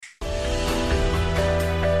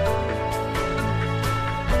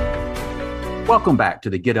Welcome back to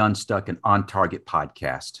the Get Unstuck and On Target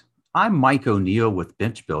podcast. I'm Mike O'Neill with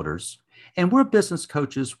Bench Builders, and we're business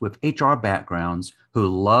coaches with HR backgrounds who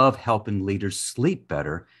love helping leaders sleep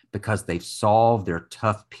better because they've solved their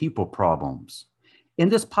tough people problems. In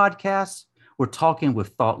this podcast, we're talking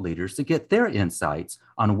with thought leaders to get their insights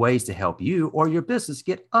on ways to help you or your business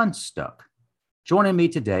get unstuck. Joining me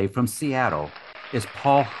today from Seattle is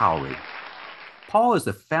Paul Howry. Paul is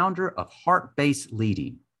the founder of Heart-Based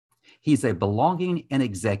Leading. He's a belonging and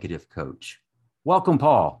executive coach. Welcome,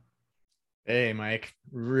 Paul. Hey, Mike.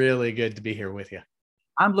 Really good to be here with you.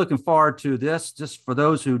 I'm looking forward to this. Just for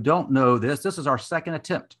those who don't know this is our second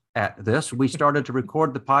attempt at this. We started to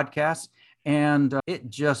record the podcast and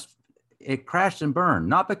it crashed and burned,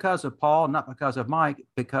 not because of Paul, not because of Mike,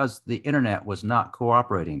 because the internet was not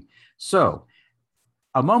cooperating. So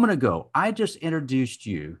a moment ago, I just introduced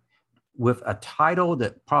you with a title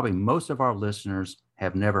that probably most of our listeners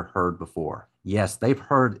have never heard before. Yes, they've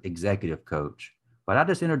heard executive coach, but I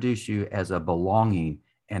just introduced you as a belonging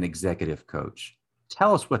and executive coach.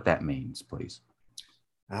 Tell us what that means, please.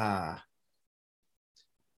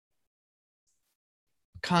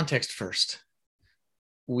 Context first.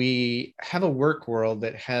 We have a work world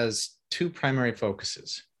that has two primary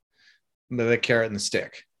focuses, the carrot and the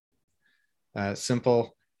stick.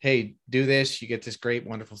 Simple, hey, do this, you get this great,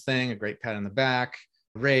 wonderful thing, a great pat on the back,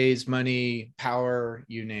 raise, money, power,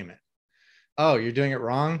 you name it. Oh, you're doing it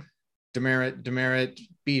wrong? Demerit,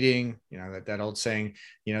 beating, that old saying,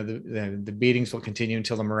 the beatings will continue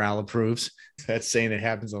until the morale approves. That saying that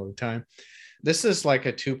happens all the time. This is like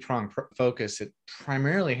a two-pronged focus. It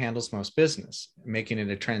primarily handles most business, making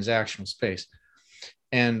it a transactional space.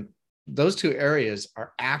 And those two areas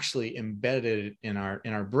are actually embedded in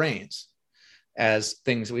our brains as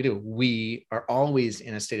things we do. We are always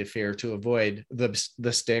in a state of fear to avoid the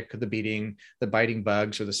stick, the beating, the biting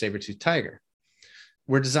bugs, or the saber-toothed tiger.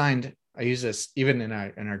 We're designed, I use this even in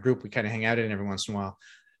our group, we kind of hang out in every once in a while.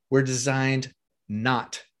 We're designed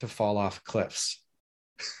not to fall off cliffs.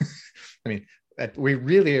 I mean, we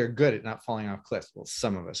really are good at not falling off cliffs. Well,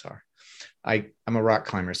 some of us are. I'm a rock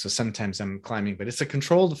climber, so sometimes I'm climbing, but it's a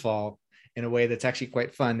controlled fall in a way that's actually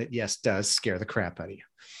quite fun that, yes, does scare the crap out of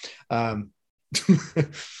you.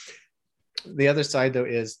 The other side, though,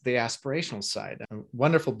 is the aspirational side. A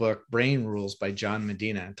wonderful book, Brain Rules by John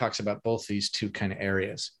Medina, talks about both these two kind of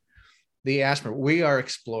areas. We are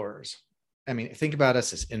explorers. I mean, think about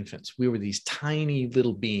us as infants. We were these tiny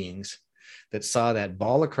little beings that saw that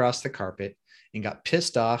ball across the carpet and got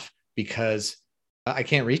pissed off because I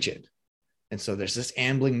can't reach it. And so there's this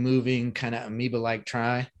ambling, moving, kind of amoeba-like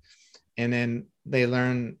try. And then they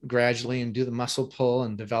learn gradually and do the muscle pull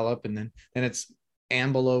and develop. And then it's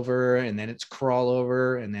amble over, and then it's crawl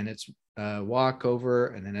over, and then it's walk over,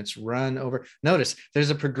 and then it's run over. Notice there's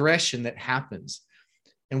a progression that happens.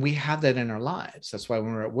 And we have that in our lives. That's why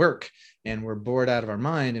when we're at work and we're bored out of our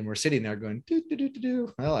mind and we're sitting there going,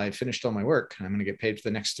 well, I finished all my work and I'm going to get paid for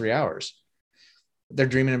the next 3 hours. They're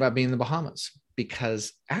dreaming about being in the Bahamas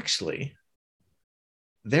because actually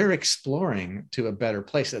they're exploring to a better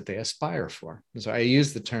place that they aspire for. And so I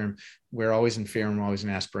use the term, we're always in fear and we're always in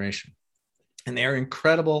aspiration. And they are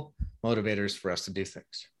incredible motivators for us to do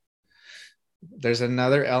things. There's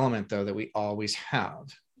another element, though, that we always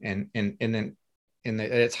have. And then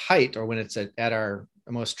at its height, or when it's at our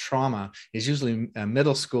most trauma, is usually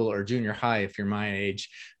middle school or junior high, if you're my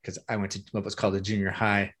age, because I went to what was called a junior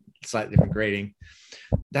high, slightly different grading.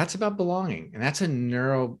 That's about belonging. And that's a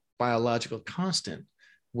neurobiological constant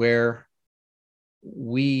where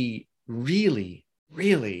we really,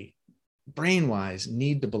 really brain-wise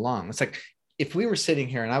need to belong. It's like if we were sitting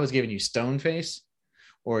here and I was giving you stone face,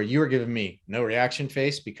 or you were giving me no reaction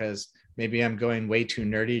face because maybe I'm going way too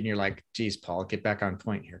nerdy and you're like, geez, Paul, get back on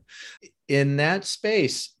point here. In that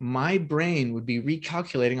space, my brain would be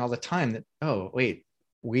recalculating all the time that, oh, wait,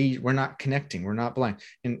 we're not connecting. We're not blind.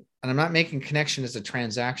 And I'm not making connection as a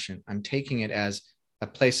transaction. I'm taking it as a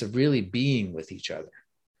place of really being with each other.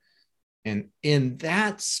 And in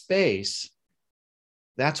that space,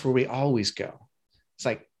 that's where we always go. It's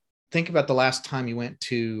like, think about the last time you went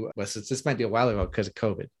to, well, this might be a while ago because of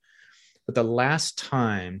COVID, but the last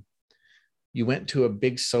time you went to a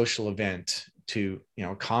big social event, to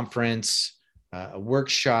a conference, a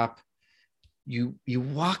workshop, you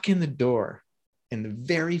walk in the door and the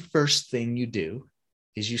very first thing you do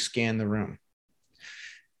is you scan the room.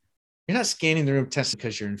 You're not scanning the room testing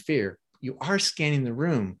because you're in fear. You are scanning the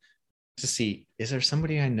room to see, is there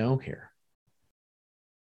somebody I know here?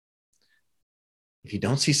 If you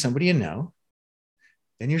don't see somebody you know,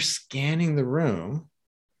 then you're scanning the room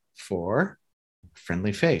for a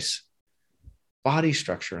friendly face, body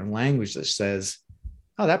structure and language that says,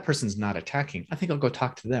 oh, that person's not attacking. I think I'll go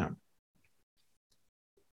talk to them.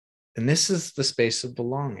 And this is the space of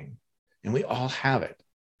belonging. And we all have it.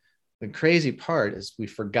 The crazy part is we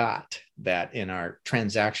forgot that in our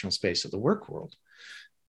transactional space of the work world.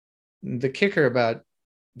 The kicker about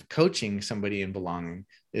coaching somebody in belonging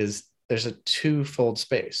is there's a twofold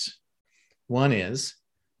space. One is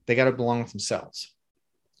they got to belong with themselves.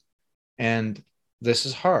 And this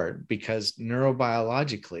is hard because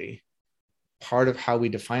neurobiologically, part of how we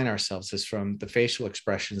define ourselves is from the facial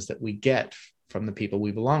expressions that we get from the people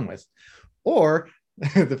we belong with, or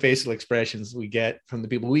the facial expressions we get from the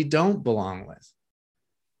people we don't belong with.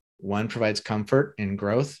 One provides comfort and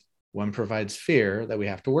growth. One provides fear that we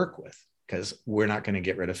have to work with because we're not going to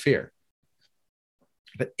get rid of fear.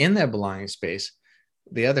 But in that belonging space,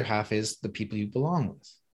 the other half is the people you belong with.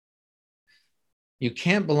 You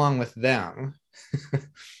can't belong with them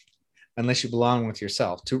unless you belong with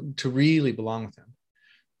yourself, to really belong with them.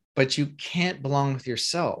 But you can't belong with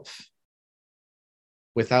yourself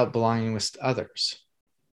without belonging with others.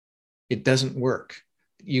 It doesn't work.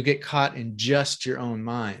 You get caught in just your own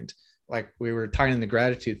mind. Like we were talking in the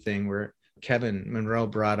gratitude thing where Kevin Monroe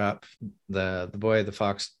brought up the boy, the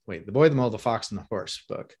fox, the boy, the mole, the fox, and the horse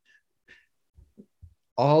book.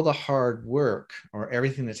 All the hard work or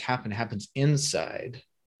everything that's happened happens inside,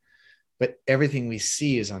 but everything we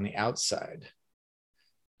see is on the outside.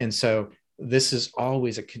 And so this is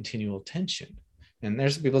always a continual tension. And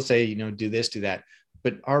there's people say, do this, do that.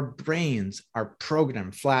 But our brains are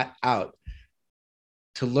programmed flat out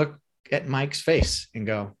to look at Mike's face and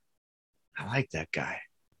go, I like that guy.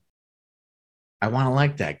 I want to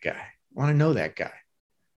like that guy. I want to know that guy.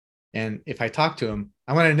 And if I talk to him,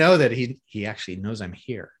 I want to know that he actually knows I'm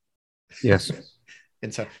here. Yes.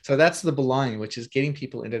 And so that's the belonging, which is getting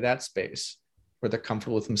people into that space where they're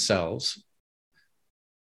comfortable with themselves.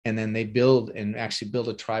 And then they build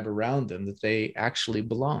a tribe around them that they actually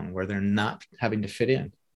belong, where they're not having to fit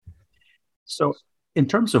in. So in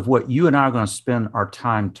terms of what you and I are going to spend our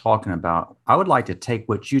time talking about, I would like to take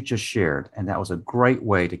what you just shared, and that was a great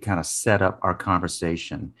way to kind of set up our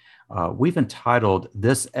conversation. We've entitled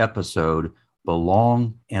this episode,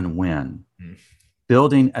 Belong and Win,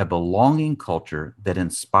 Building a Belonging Culture that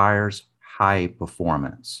Inspires High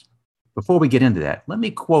Performance. Before we get into that, let me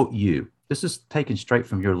quote you. This is taken straight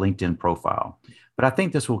from your LinkedIn profile, but I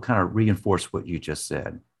think this will kind of reinforce what you just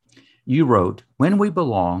said. You wrote, when we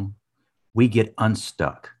belong, we get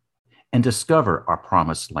unstuck and discover our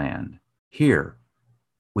promised land. Here,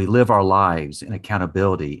 we live our lives in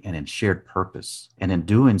accountability and in shared purpose. And in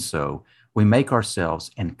doing so, we make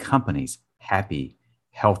ourselves and companies happy,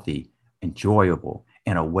 healthy, enjoyable,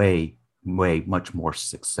 and a way much more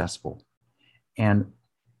successful. And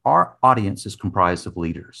our audience is comprised of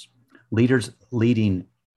leaders leading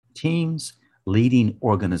teams, leading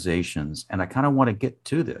organizations. And I kind of want to get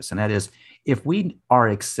to this, and that is, if we are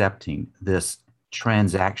accepting this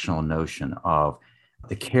transactional notion of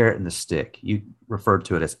the carrot and the stick, you referred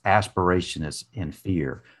to it as aspiration and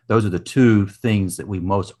fear. Those are the two things that we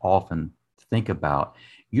most often think about.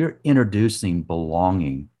 You're introducing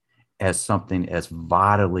belonging as something as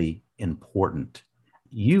vitally important.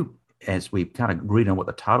 You, as we kind of agreed on what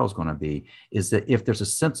the title is going to be, is that if there's a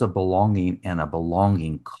sense of belonging and a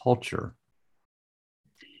belonging culture,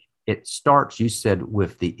 it starts, you said,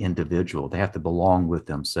 with the individual. They have to belong with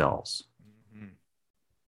themselves. Mm-hmm.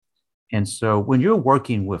 And so when you're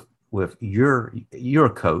working with your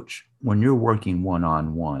coach, when you're working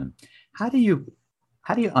one-on-one, how do you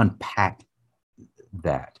unpack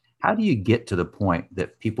that? How do you get to the point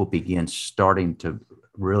that people begin starting to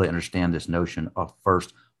really understand this notion of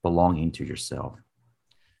first belonging to yourself?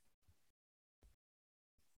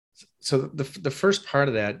 So the first part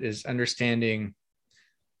of that is understanding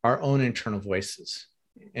our own internal voices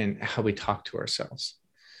and how we talk to ourselves.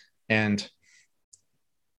 And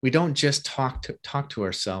we don't just talk to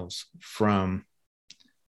ourselves from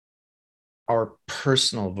our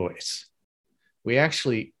personal voice. We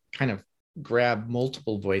actually kind of grab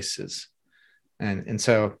multiple voices. And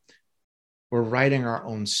so we're writing our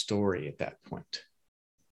own story at that point.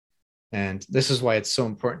 And this is why it's so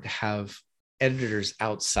important to have editors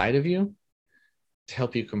outside of you to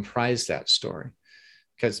help you comprise that story.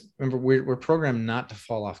 Because remember, we're programmed not to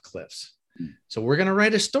fall off cliffs. So we're going to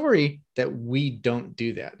write a story that we don't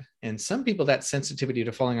do that. And some people, that sensitivity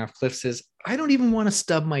to falling off cliffs is, I don't even want to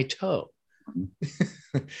stub my toe.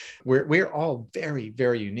 We're all very,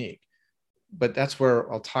 very unique. But that's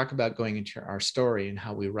where I'll talk about going into our story and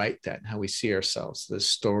how we write that and how we see ourselves. The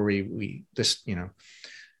story we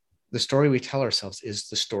tell ourselves is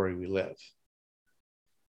the story we live.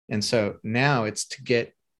 And so now it's to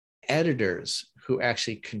get editors who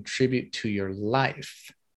actually contribute to your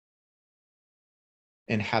life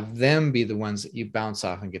and have them be the ones that you bounce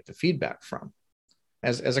off and get the feedback from.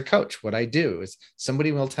 As a coach, what I do is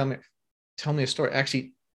somebody will tell me a story.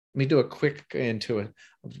 Actually, let me do a quick into it.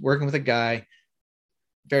 I was working with a guy,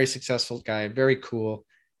 very successful guy, very cool.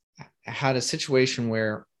 I had a situation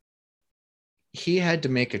where he had to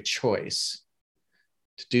make a choice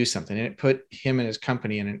to do something, and it put him and his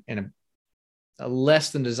company in a less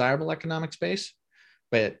than desirable economic space,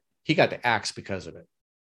 but he got to axe because of it.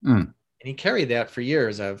 And he carried that for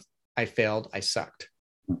years of, I failed, I sucked.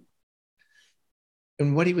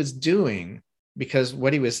 And what he was doing, because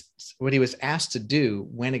what he was asked to do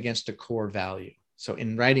went against a core value. So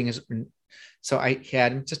in writing so I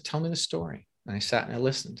had him just tell me the story, and I sat and I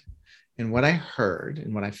listened. And what I heard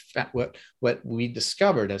and what we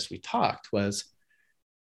discovered as we talked was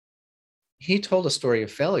he told a story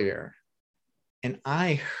of failure, and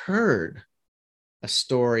I heard a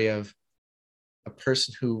story of a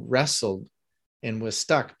person who wrestled and was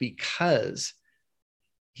stuck because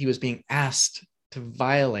he was being asked to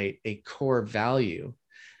violate a core value,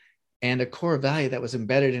 and a core value that was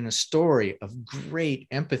embedded in a story of great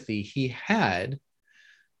empathy he had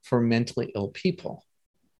for mentally ill people.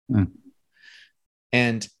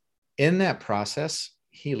 And in that process,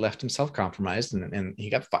 he left himself compromised, and he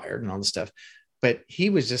got fired and all this stuff. But he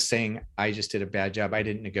was just saying, I just did a bad job. I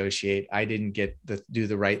didn't negotiate. I didn't do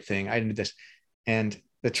the right thing. I didn't do this. And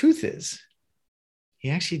the truth is, he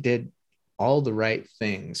actually did all the right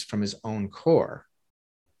things from his own core.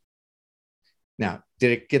 Now,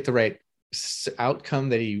 did it get the right outcome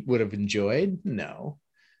that he would have enjoyed? No.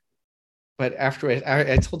 But after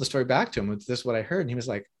I told the story back to him, this is what I heard. And he was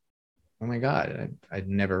like, oh my God, I'd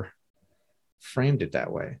never framed it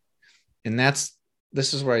that way. And this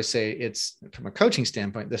is where I say, it's from a coaching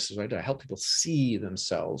standpoint, this is what I do. I help people see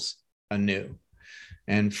themselves anew,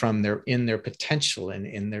 and from their potential and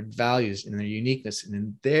in their values and their uniqueness and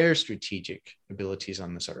in their strategic abilities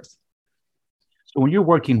on this earth. So when you're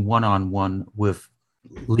working one-on-one with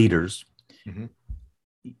leaders,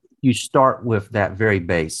 you start with that very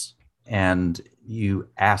base and you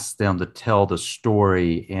ask them to tell the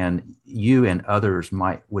story, and you and others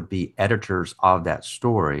would be editors of that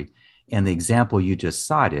story. And the example you just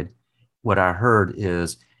cited, what I heard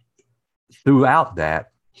is throughout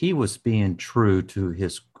that, he was being true to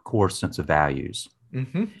his core sense of values.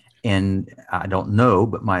 And I don't know,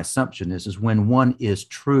 but my assumption is when one is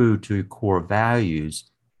true to core values,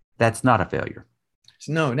 that's not a failure.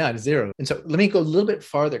 No, not zero. And so let me go a little bit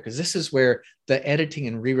farther, because this is where the editing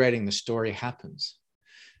and rewriting the story happens.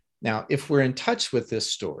 Now, if we're in touch with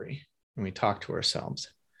this story and we talk to ourselves,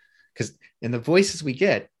 because in the voices we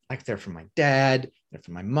get, like they're from my dad, they're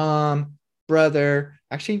from my mom, brother,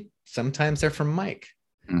 actually, sometimes they're from Mike.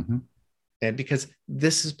 And because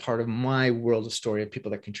this is part of my world of story of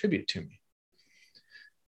people that contribute to me.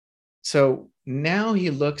 So now he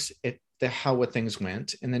looks at what things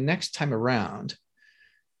went. And the next time around,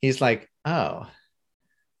 he's like, oh,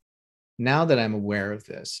 now that I'm aware of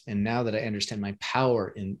this, and now that I understand my power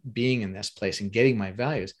in being in this place and getting my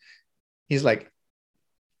values, he's like,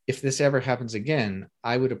 if this ever happens again,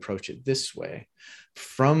 I would approach it this way,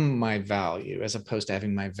 from my value, as opposed to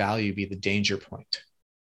having my value be the danger point.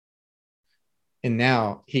 And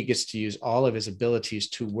now he gets to use all of his abilities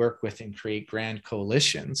to work with and create grand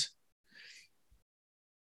coalitions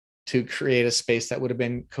to create a space that would have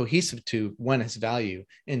been cohesive to, one, his value,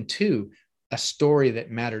 and two, a story that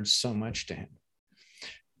mattered so much to him.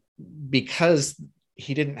 Because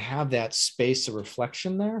he didn't have that space of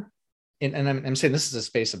reflection there. And I'm saying this is a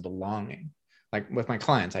space of belonging. Like with my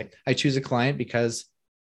clients, I choose a client because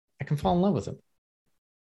I can fall in love with them,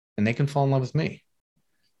 and they can fall in love with me,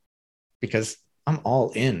 because I'm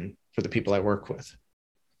all in for the people I work with.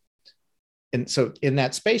 And so in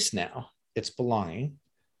that space now, it's belonging.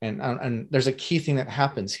 And there's a key thing that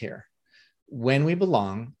happens here. When we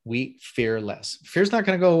belong, we fear less. Fear's not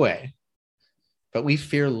going to go away, but we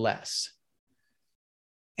fear less.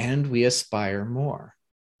 And we aspire more.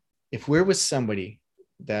 If we're with somebody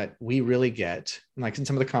that we really get, like in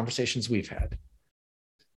some of the conversations we've had,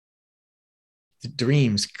 the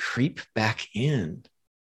dreams creep back in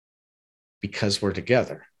because we're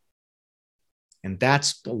together. And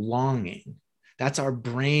that's belonging. That's our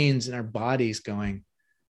brains and our bodies going,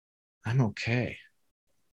 I'm okay.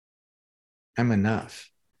 I'm enough.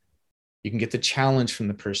 You can get the challenge from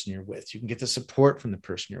the person you're with. You can get the support from the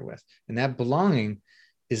person you're with. And that belonging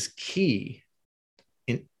is key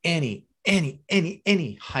in any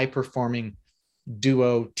high performing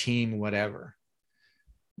duo, team, whatever.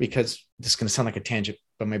 because this is going to sound like a tangent,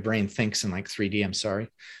 but my brain thinks in like 3D. I'm sorry.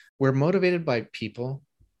 We're motivated by people,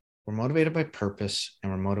 we're motivated by purpose,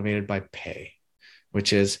 and we're motivated by pay,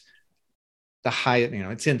 which is the high,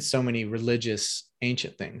 it's in so many religious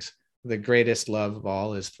ancient things. The greatest love of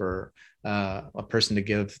all is for a person to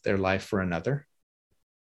give their life for another.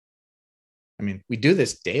 I mean, we do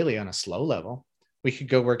this daily on a slow level. We could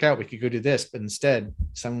go work out, we could go do this, but instead,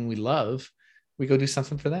 someone we love, we go do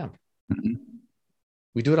something for them. Mm-hmm.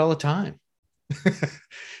 We do it all the time.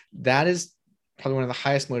 That is probably one of the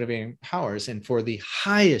highest motivating powers. And for the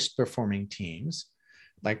highest performing teams,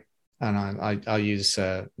 like, I don't know, I'll use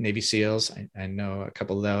Navy SEALs. I know a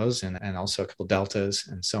couple of those, and also a couple of Deltas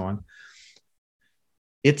and so on.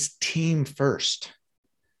 It's team first.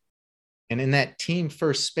 And in that team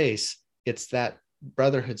first space, it's that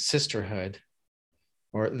brotherhood, sisterhood,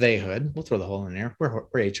 or theyhood. We'll throw the whole in there. We're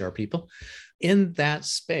HR people. In that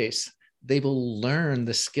space, they will learn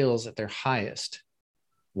the skills at their highest.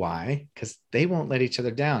 Why? Because they won't let each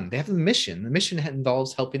other down. They have a mission. The mission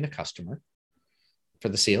involves helping the customer. For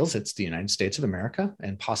the SEALs, it's the United States of America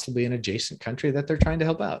and possibly an adjacent country that they're trying to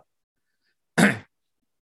help out.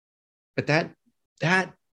 But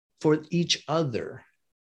that for each other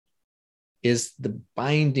is the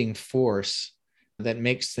binding force that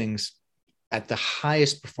makes things at the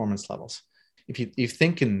highest performance levels. If you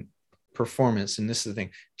think in performance, and this is the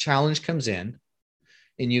thing, challenge comes in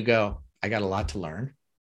and you go, I got a lot to learn.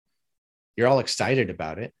 You're all excited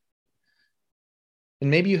about it. And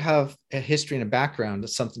maybe you have a history and a background of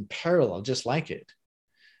something parallel, just like it.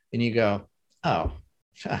 And you go, oh,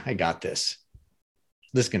 I got this.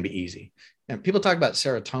 This is going to be easy. And people talk about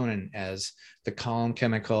serotonin as the calm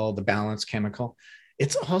chemical, the balance chemical.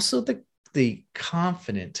 It's also the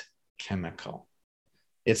confident chemical.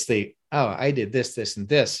 It's I did this, this, and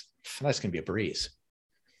this. That's going to be a breeze.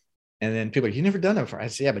 And then people are, you never done that before. I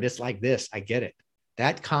say, yeah, but it's like this. I get it.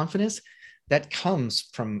 That confidence, that comes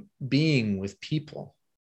from being with people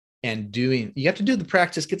and doing. You have to do the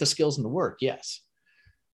practice, get the skills and the work. Yes.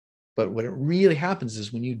 But what it really happens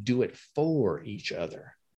is when you do it for each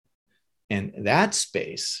other. And that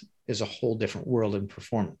space is a whole different world in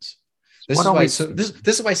performance. This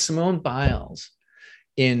is why Simone Biles,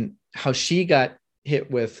 in how she got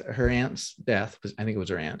hit with her aunt's death, I think it was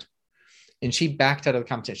her aunt, and she backed out of the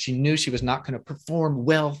competition. She knew she was not going to perform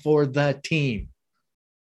well for the team.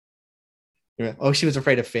 Oh, she was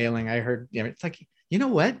afraid of failing. I heard, it's like, you know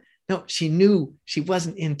what? No, she knew she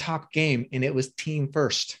wasn't in top game, and it was team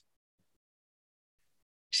first.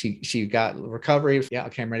 She got recovery. Yeah,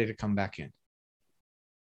 okay, I'm ready to come back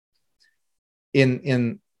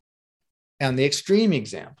in. On the extreme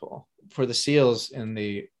example for the SEALs in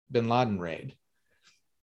the Bin Laden raid,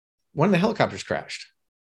 one of the helicopters crashed.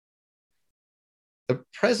 The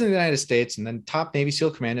president of the United States and then top Navy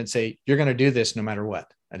SEAL command and say, you're going to do this no matter what.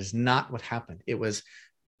 That is not what happened. It was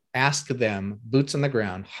ask them, boots on the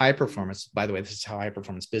ground, high performance. By the way, this is how high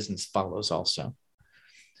performance business follows also.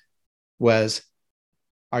 Was,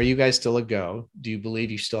 are you guys still a go? Do you believe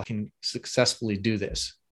you still can successfully do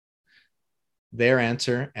this? Their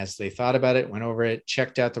answer, as they thought about it, went over it,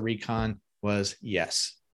 checked out the recon, was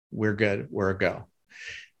yes, we're good, we're a go.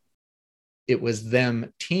 It was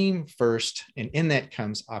them team first. And in that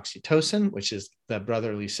comes oxytocin, which is the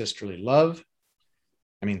brotherly, sisterly love.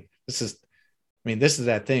 This is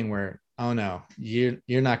that thing where, oh no, you're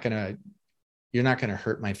not gonna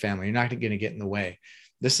hurt my family. You're not gonna get in the way.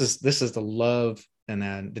 This is the love and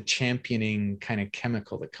then the championing kind of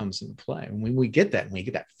chemical that comes into play. And when we get that,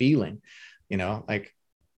 feeling, like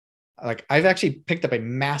I've actually picked up a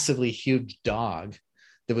massively huge dog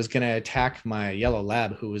that was going to attack my yellow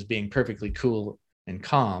lab, who was being perfectly cool and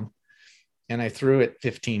calm. And I threw it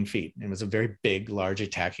 15 feet. It was a very big, large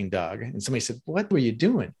attacking dog. And somebody said, what were you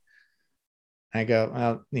doing? I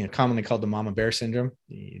go, well, commonly called the mama bear syndrome.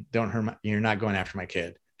 You don't hurt you're not going after my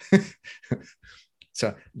kid.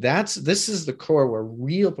 So this is the core where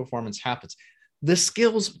real performance happens. The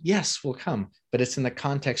skills, yes, will come, but it's in the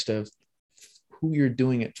context of who you're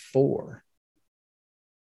doing it for.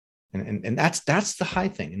 And that's the high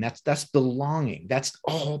thing. And that's belonging. That's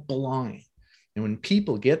all belonging. And when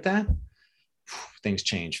people get that, things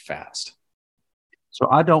change fast. So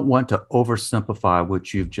I don't want to oversimplify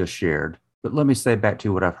what you've just shared, but let me say back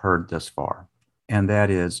to what I've heard thus far. And that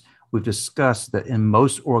is, we've discussed that in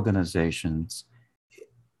most organizations,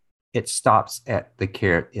 it stops at the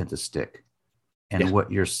carrot and the stick. And what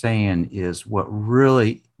you're saying is what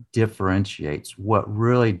really differentiates, what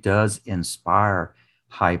really does inspire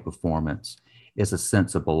high performance is a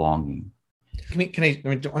sense of belonging. I'm going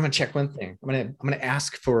to check one thing. I'm going to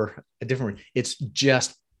ask for a different word. It's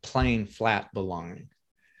just plain flat belonging.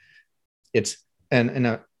 it's,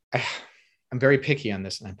 I'm very picky on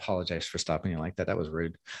this, and I apologize for stopping you like that. That was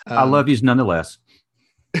rude. I love you nonetheless.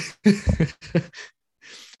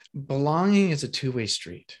 Belonging is a two-way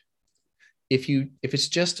street. If it's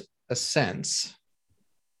just a sense,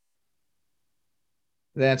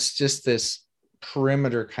 that's just this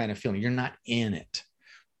perimeter kind of feeling. You're not in it.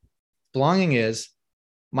 Belonging is,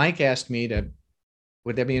 Mike asked me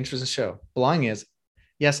would that be interesting in the show? Belonging is,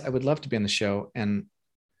 yes, I would love to be on the show, and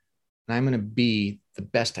I'm going to be the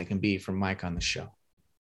best I can be for Mike on the show.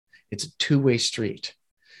 It's a two-way street.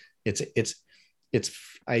 It's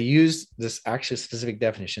I use this actually specific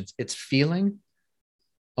definitions. It's feeling,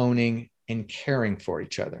 owning, and caring for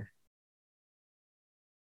each other.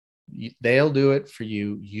 They'll do it for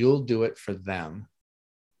you. You'll do it for them.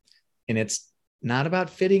 And it's not about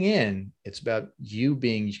fitting in. It's about you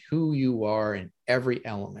being who you are in every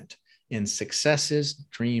element, in successes,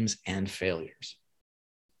 dreams, and failures.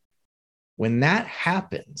 When that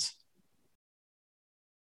happens,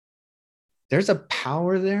 there's a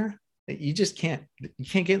power there that you can't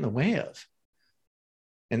get in the way of.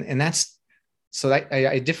 And that's, so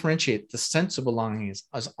I differentiate the sense of belonging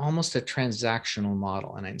as almost a transactional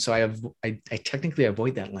model. And so I technically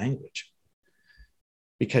avoid that language,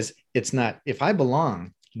 because it's not, if I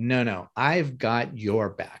belong, no, I've got your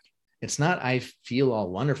back. It's not, I feel all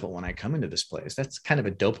wonderful when I come into this place. That's kind of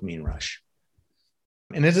a dopamine rush.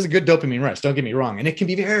 And this is a good dopamine rush, don't get me wrong. And it can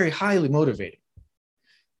be very highly motivating.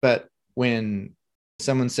 But when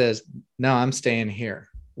someone says, no, I'm staying here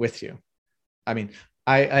with you. I mean,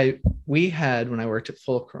 we had, when I worked at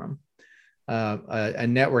Fulcrum, a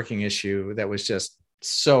networking issue that was just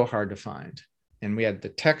so hard to find. And we had the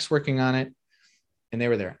techs working on it, and they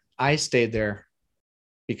were there. I stayed there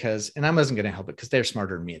because, and I wasn't going to help it because they're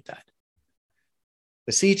smarter than me at that.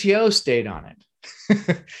 The CTO stayed on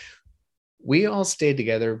it. We all stayed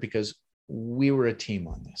together because we were a team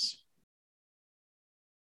on this.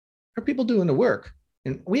 There are people doing the work,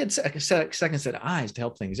 and we had a second set of eyes to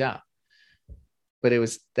help things out. But it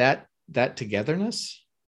was that togetherness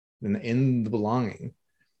in the belonging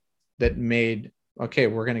that made, okay,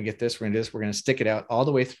 we're going to get this, we're going to do this, we're going to stick it out all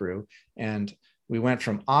the way through. And we went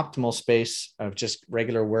from optimal space of just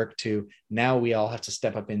regular work to now we all have to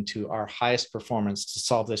step up into our highest performance to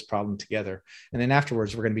solve this problem together. And then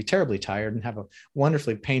afterwards, we're going to be terribly tired and have a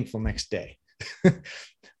wonderfully painful next day.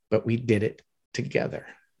 But we did it together.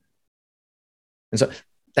 And so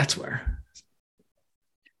that's where.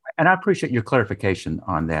 And I appreciate your clarification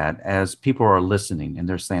on that, as people are listening and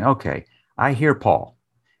they're saying, okay, I hear Paul,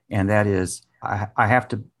 and that is, I have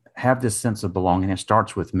to have this sense of belonging. It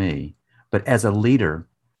starts with me. But as a leader,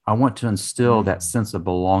 I want to instill that sense of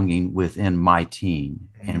belonging within my team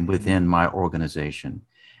and within my organization.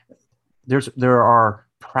 There are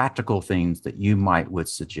practical things that you would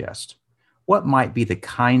suggest. What might be the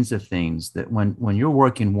kinds of things that when you're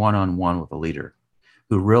working one-on-one with a leader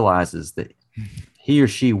who realizes that he or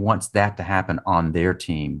she wants that to happen on their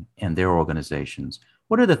team and their organizations,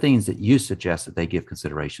 what are the things that you suggest that they give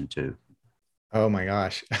consideration to? Oh my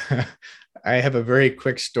gosh. I have a very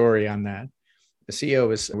quick story on that. The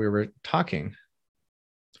CEO we were talking,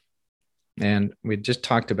 and we just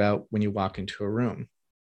talked about when you walk into a room,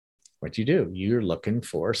 what you do, you're looking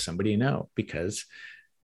for somebody you know, because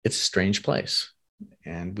it's a strange place.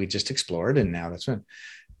 And we just explored, and now that's when.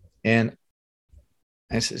 And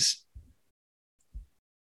I says,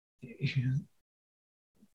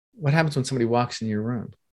 what happens when somebody walks in your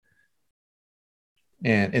room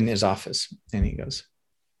and in his office? And he goes,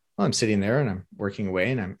 well, I'm sitting there and I'm working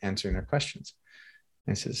away and I'm answering their questions.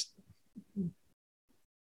 And I says, we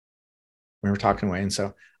were talking away. And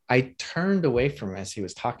so I turned away from him as he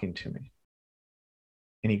was talking to me.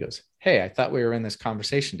 And he goes, hey, I thought we were in this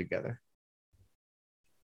conversation together.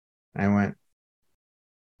 I went,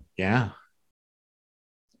 yeah.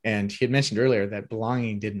 And he had mentioned earlier that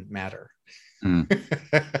belonging didn't matter. And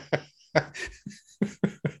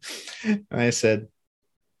I said,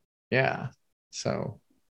 yeah, so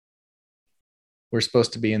we're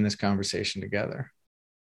supposed to be in this conversation together.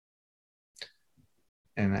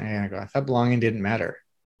 And I go, I thought belonging didn't matter.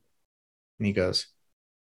 And he goes,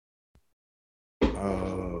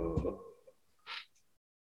 oh.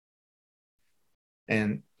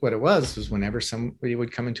 And what it was whenever somebody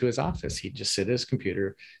would come into his office, he'd just sit at his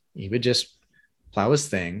computer. He would just plow his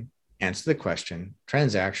thing, answer the question,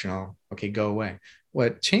 transactional, okay, go away.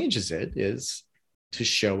 What changes it is to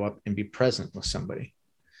show up and be present with somebody.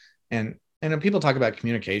 And when people talk about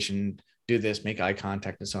communication, do this, make eye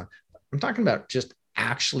contact and so on. I'm talking about just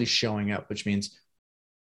actually showing up, which means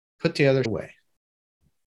put the other away.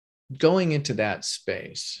 Going into that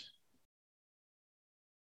space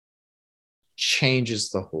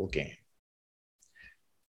changes the whole game.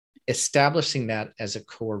 Establishing that as a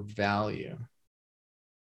core value,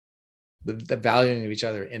 the valuing of each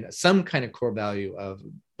other, and some kind of core value of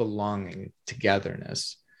belonging,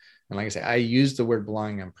 togetherness. And like I say, I use the word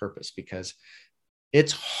belonging on purpose because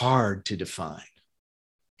it's hard to define,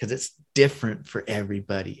 because it's different for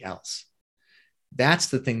everybody else. That's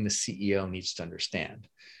the thing the CEO needs to understand,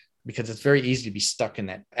 because it's very easy to be stuck in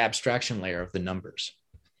that abstraction layer of the numbers,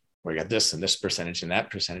 where you got this and this percentage and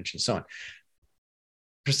that percentage and so on.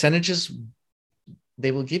 Percentages,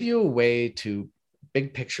 they will give you a way to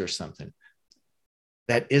big picture something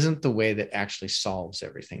that isn't the way that actually solves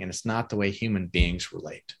everything. And it's not the way human beings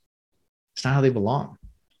relate. It's not how they belong.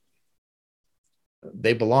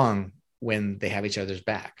 They belong when they have each other's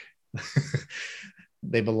back.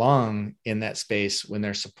 They belong in that space when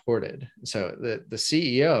they're supported. So the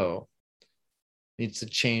CEO needs to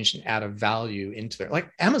change and add a value into their,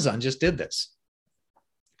 like Amazon just did this.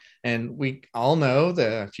 And we all know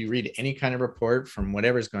that if you read any kind of report from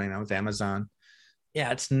whatever's going on with Amazon,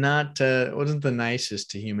 yeah, it's not, wasn't the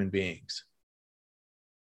nicest to human beings.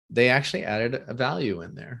 They actually added a value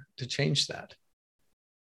in there to change that.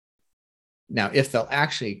 Now, if they'll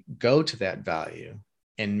actually go to that value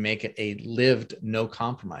and make it a lived, no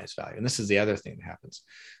compromise value. And this is the other thing that happens.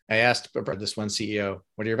 I asked this one CEO,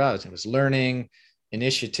 what are your values? It was learning,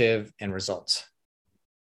 initiative, and results.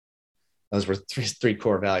 Those were three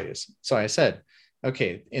core values. So I said,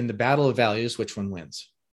 okay, in the battle of values, which one wins?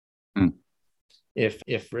 If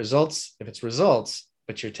it's results,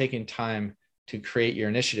 but you're taking time to create your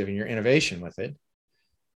initiative and your innovation with it,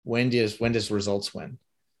 when does results win?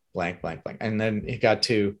 Blank, blank, blank. And then it got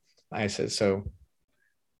to, I said, so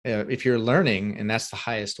if you're learning and that's the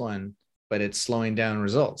highest one, but it's slowing down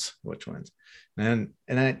results, which ones? And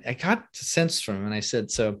I got the sense from him, and I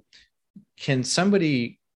said, so can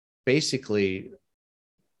somebody basically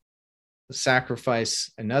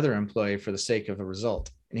sacrifice another employee for the sake of a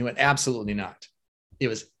result? And he went, absolutely not. It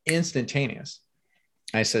was instantaneous.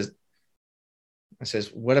 I says,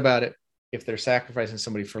 what about it if they're sacrificing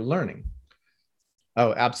somebody for learning?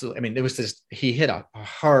 Oh, absolutely. I mean, it was just, he hit a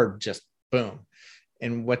hard, just boom.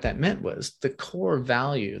 And what that meant was the core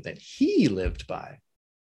value that he lived by,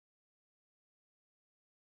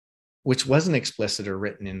 which wasn't explicit or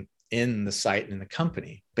written in the site and in the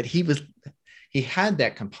company, but he had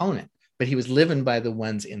that component, but he was living by the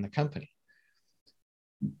ones in the company.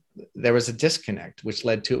 There was a disconnect, which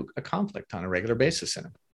led to a conflict on a regular basis in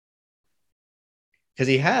him, because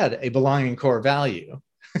he had a belonging core value,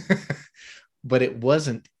 but it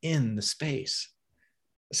wasn't in the space.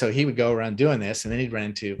 So he would go around doing this, and then he'd run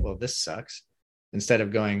into, well, this sucks. Instead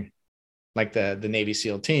of going like the Navy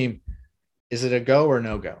SEAL team, is it a go or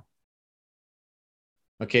no go?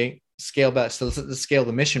 Okay, scale back. So let's scale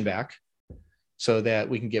the mission back so that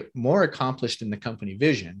we can get more accomplished in the company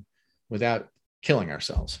vision without killing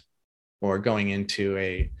ourselves or going into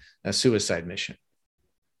a suicide mission.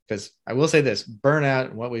 Because I will say this,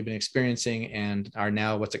 burnout, what we've been experiencing and are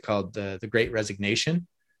now, what's it called? The Great Resignation.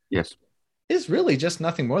 Yes. Is really just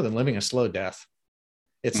nothing more than living a slow death.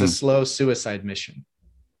 It's a slow suicide mission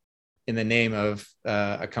in the name of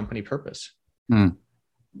a company purpose.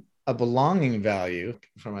 A belonging value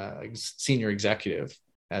from a senior executive,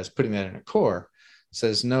 as putting that in a core,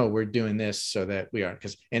 says, no, we're doing this so that we are,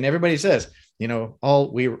 because, and everybody says, if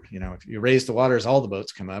you raise the waters, all the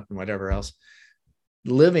boats come up and whatever else.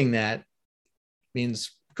 Living that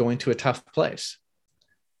means going to a tough place.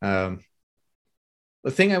 The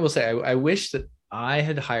thing I will say, I wish that I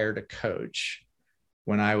had hired a coach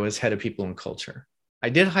when I was head of people and culture. I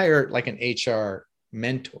did hire like an HR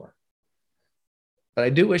mentor, but I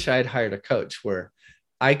do wish I had hired a coach where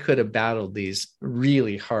I could have battled these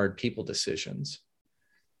really hard people decisions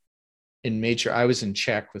and made sure I was in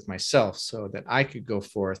check with myself so that I could go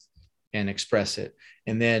forth and express it.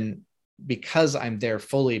 And then because I'm there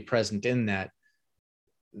fully present in that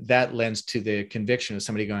lends to the conviction of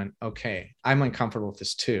somebody going, okay, I'm uncomfortable with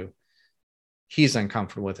this too. He's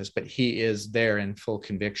uncomfortable with this, but he is there in full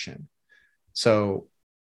conviction. So,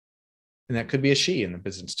 and that could be a she in the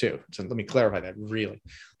business too. So let me clarify that really.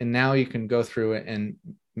 And now you can go through it and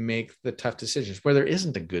make the tough decisions where there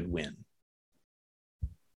isn't a good win.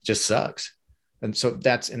 It just sucks. And so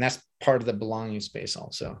that's part of the belonging space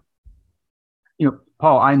also.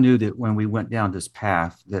 Paul, I knew that when we went down this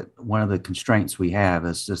path, that one of the constraints we have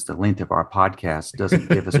is just the length of our podcast doesn't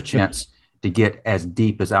give us a chance to get as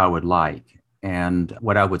deep as I would like. And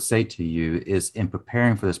what I would say to you is, in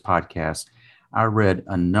preparing for this podcast, I read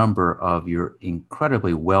a number of your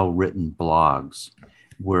incredibly well-written blogs,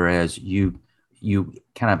 whereas you you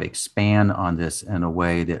kind of expand on this in a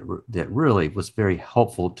way that really was very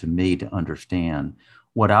helpful to me to understand.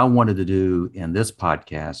 What I wanted to do in this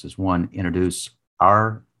podcast is, one, introduce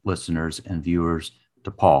our listeners and viewers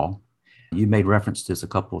to Paul. You made reference to this a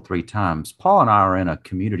couple, 3 times. Paul and I are in a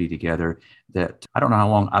community together that I don't know how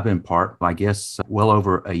long I've been part, I guess well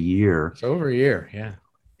over a year. It's over a year, yeah.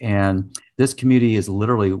 And this community is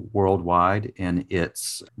literally worldwide in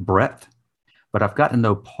its breadth. But I've gotten to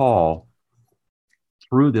know Paul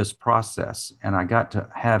through this process, and I got to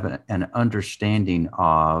have an understanding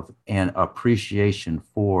of and appreciation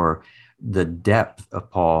for the depth of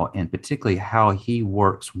Paul, and particularly how he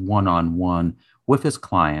works one-on-one with his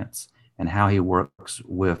clients and how he works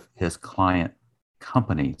with his client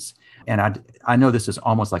companies. And I know this is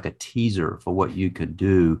almost like a teaser for what you could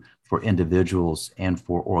do for individuals and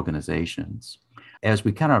for organizations. As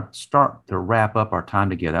we kind of start to wrap up our time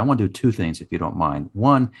together, I want to do 2 things, if you don't mind.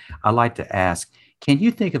 One, I'd like to ask, can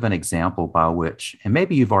you think of an example by which, and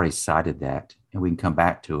maybe you've already cited that and we can come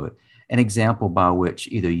back to it, an example by which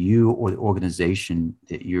either you or the organization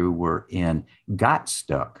that you were in got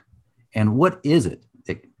stuck? And what is it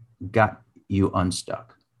that got you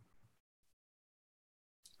unstuck?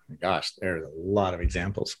 Gosh, there's a lot of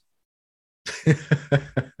examples. I'm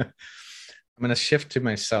going to shift to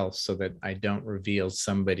myself so that I don't reveal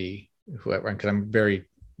somebody, whoever, because I'm very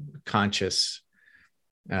conscious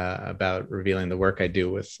about revealing the work I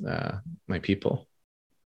do with my people.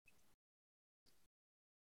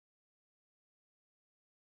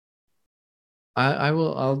 I'm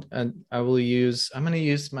going to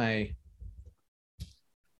use my,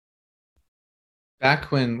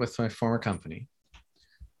 back when with my former company,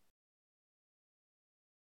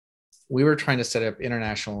 we were trying to set up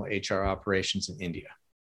international HR operations in India.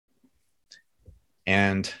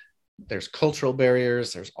 And there's cultural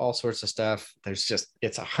barriers, there's all sorts of stuff. There's just,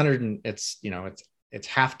 it's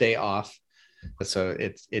half day off. So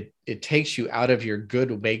it takes you out of your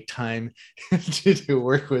good awake time to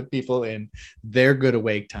work with people in their good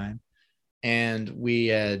awake time. And we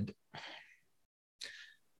had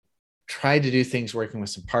tried to do things working with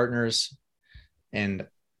some partners, and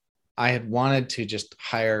I had wanted to just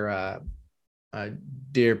hire a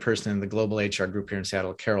dear person in the global HR group here in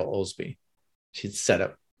Seattle, Carol Olsby. She'd set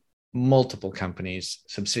up multiple companies,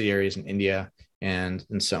 subsidiaries in India, and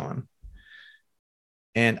so on.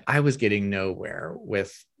 And I was getting nowhere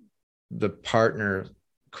with the partner,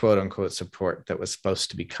 quote unquote, support that was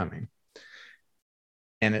supposed to be coming.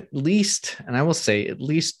 And I will say at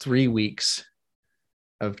least 3 weeks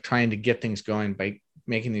of trying to get things going by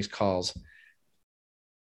making these calls,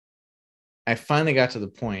 I finally got to the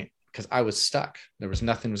point, because I was stuck. There was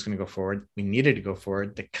nothing was going to go forward. We needed to go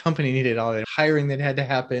forward. The company needed all the hiring that had to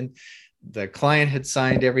happen. The client had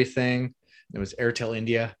signed everything. It was Airtel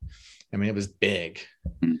India. I mean, it was big.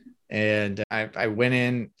 And I went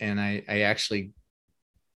in and I actually,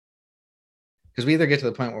 because we either get to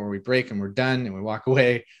the point where we break and we're done and we walk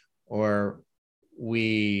away, or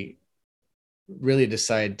we really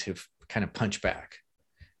decide to kind of punch back.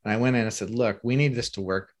 And I went in and I said, look, we need this to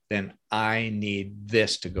work. Then I need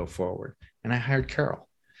this to go forward. And I hired Carol,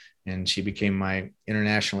 and she became my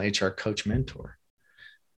international HR coach mentor.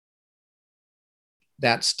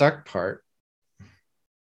 That stuck part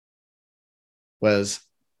was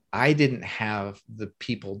I didn't have the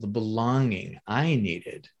people, the belonging I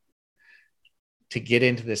needed to get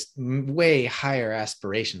into this way higher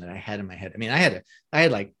aspiration that I had in my head. I mean, I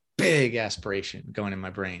had like big aspiration going in my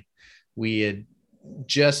brain. We had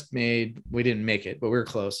just made, we didn't make it, but we were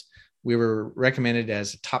close. We were recommended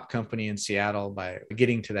as a top company in Seattle by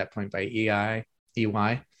getting to that point by EY.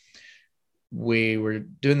 We were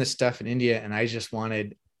doing this stuff in India, and I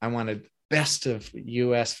wanted best of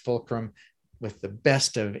US fulcrum with the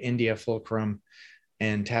best of India fulcrum,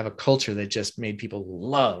 and to have a culture that just made people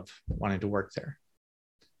love wanting to work there.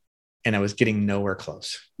 And I was getting nowhere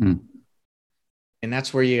close. And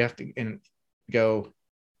that's where you have to go,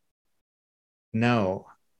 no,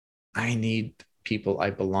 I need people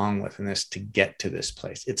I belong with in this to get to this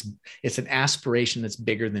place. It's an aspiration that's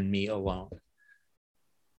bigger than me alone.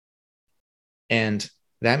 And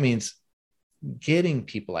that means getting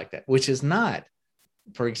people like that, which is not,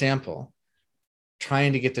 for example,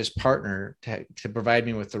 trying to get this partner to provide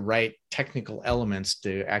me with the right technical elements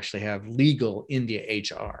to actually have legal India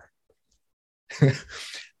HR.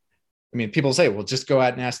 I mean, people say, well, just go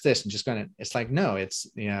out and ask this and just going to, it's like, no, it's,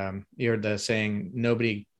 you're the saying,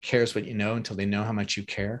 nobody cares what you know until they know how much you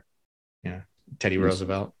care. Yeah. Teddy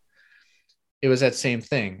Roosevelt. It was that same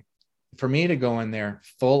thing. For me to go in there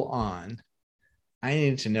full on, I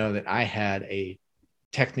needed to know that I had a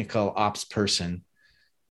technical ops person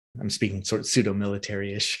I'm speaking sort of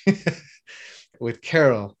pseudo-military-ish with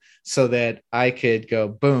Carol, so that I could go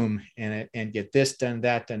boom and get this done,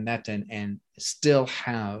 that done, that done, and still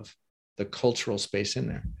have the cultural space in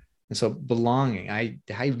there. And so belonging, I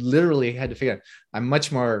literally had to figure out, I'm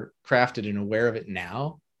much more crafted and aware of it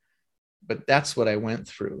now, but that's what I went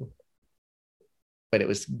through. But it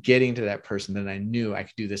was getting to that person that I knew I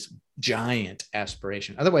could do this giant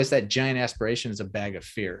aspiration. Otherwise, that giant aspiration is a bag of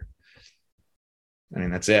fear. I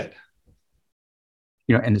mean, that's it.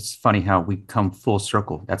 And it's funny how we come full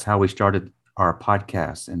circle. That's how we started our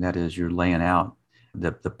podcast. And that is, you're laying out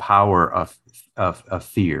the power of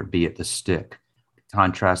fear, be it the stick,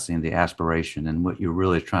 contrasting the aspiration. And what you're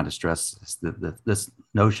really trying to stress is this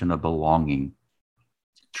notion of belonging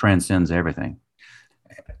transcends everything.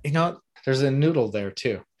 There's a noodle there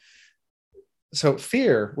too. So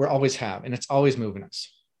fear we'll always have, and it's always moving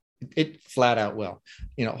us. It flat out will.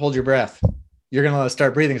 Hold your breath. You're going to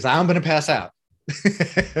start breathing because I'm going to pass out.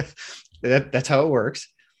 That's how it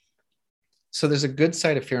works. So there's a good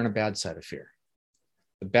side of fear and a bad side of fear.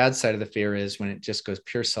 The bad side of the fear is when it just goes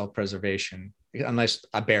pure self-preservation. Unless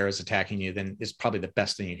a bear is attacking you, then it's probably the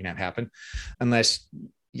best thing you can have happen. Unless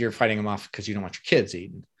you're fighting them off because you don't want your kids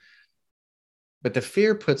eaten. But the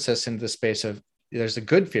fear puts us into the space of, there's a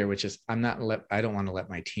good fear, which is I don't want to let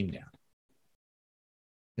my team down.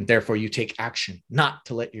 And therefore you take action not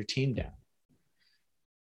to let your team down.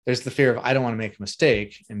 There's the fear of, I don't want to make a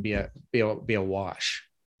mistake and be a wash.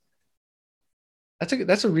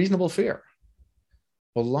 That's a reasonable fear.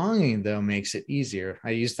 Belonging, though, makes it easier. I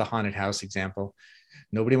use the haunted house example.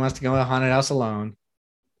 Nobody wants to go to a haunted house alone,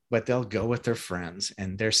 but they'll go with their friends,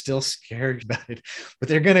 and they're still scared about it, but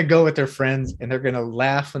they're going to go with their friends, and they're going to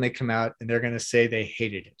laugh when they come out, and they're going to say they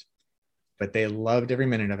hated it, but they loved every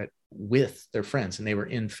minute of it with their friends, and they were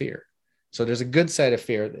in fear. So there's a good side of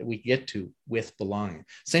fear that we get to with belonging.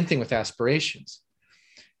 Same thing with aspirations.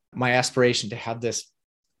 My aspiration to have this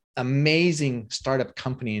amazing startup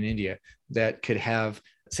company in India that could have,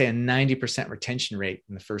 say, a 90% retention rate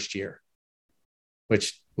in the first year,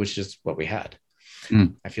 which is what we had.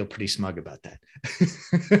 I feel pretty smug about that.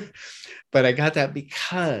 But I got that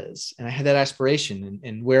because, and I had that aspiration,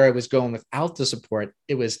 and where I was going without the support,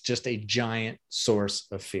 it was just a giant source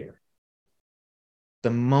of fear.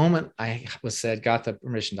 The moment I got the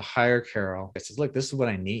permission to hire Carol, I said, look, this is what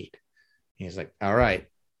I need. He's like, all right,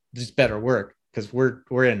 this better work because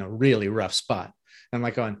we're in a really rough spot. And I'm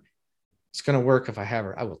like going, it's going to work if I have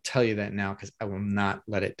her. I will tell you that now because I will not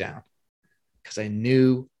let it down. Because I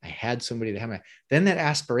knew I had somebody to have my, then that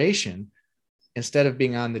aspiration, instead of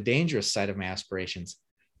being on the dangerous side of my aspirations,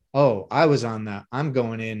 I was on I'm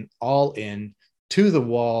going in all in to the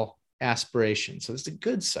wall aspiration. So there's a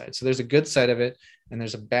good side. So there's a good side of it, and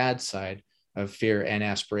there's a bad side of fear and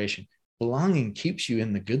aspiration. Belonging keeps you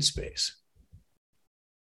in the good space.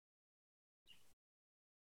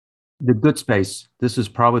 The good space, this is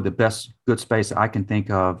probably the best good space I can think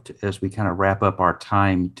of as we kind of wrap up our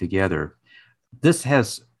time together. This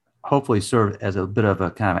has hopefully served as a bit of a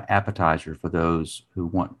kind of appetizer for those who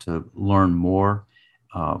want to learn more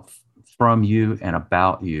from you and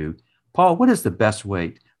about you. Paul, what is the best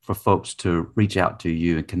way for folks to reach out to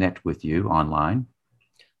you and connect with you online?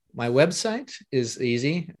 My website is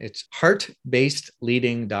easy. It's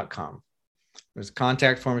heartbasedleading.com. There's a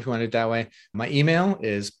contact form if you want it that way. My email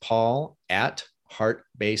is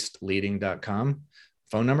paul@heartbasedleading.com.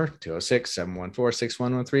 Phone number,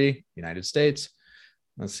 206-714-6113, United States.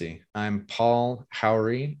 Let's see. I'm Paul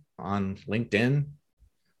Howery on LinkedIn.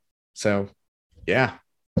 So, yeah.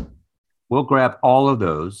 We'll grab all of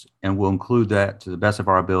those and we'll include that to the best of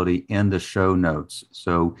our ability in the show notes.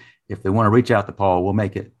 So if they want to reach out to Paul, we'll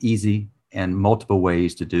make it easy and multiple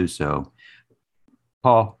ways to do so.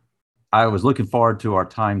 Paul, I was looking forward to our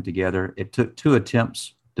time together. It took 2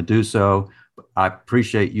 attempts to do so. I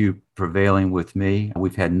appreciate you prevailing with me.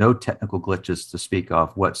 We've had no technical glitches to speak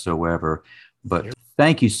of whatsoever, but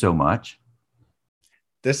thank you so much.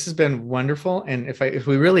 This has been wonderful. And if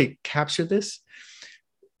we really capture this,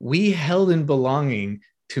 we held in belonging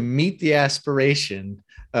to meet the aspiration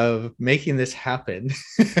of making this happen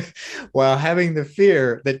while having the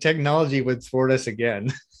fear that technology would thwart us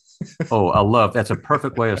again. Oh, I love that's a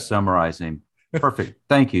perfect way of summarizing. Perfect.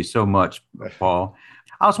 Thank you so much, Paul.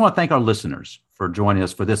 I also want to thank our listeners for joining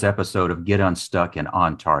us for this episode of Get Unstuck and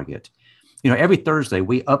On Target. Every Thursday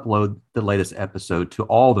we upload the latest episode to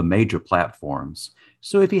all the major platforms.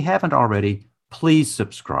 So if you haven't already, please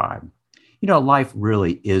subscribe. Life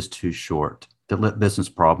really is too short to let business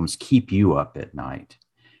problems keep you up at night.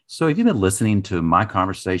 So if you've been listening to my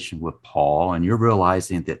conversation with Paul and you're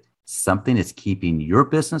realizing that something is keeping your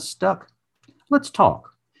business stuck, let's talk.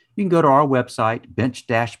 You can go to our website,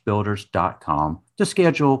 bench-builders.com, to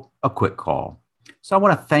schedule a quick call. So I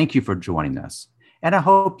want to thank you for joining us, and I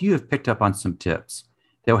hope you have picked up on some tips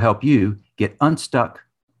that will help you get unstuck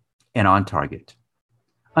and on target.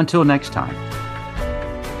 Until next time.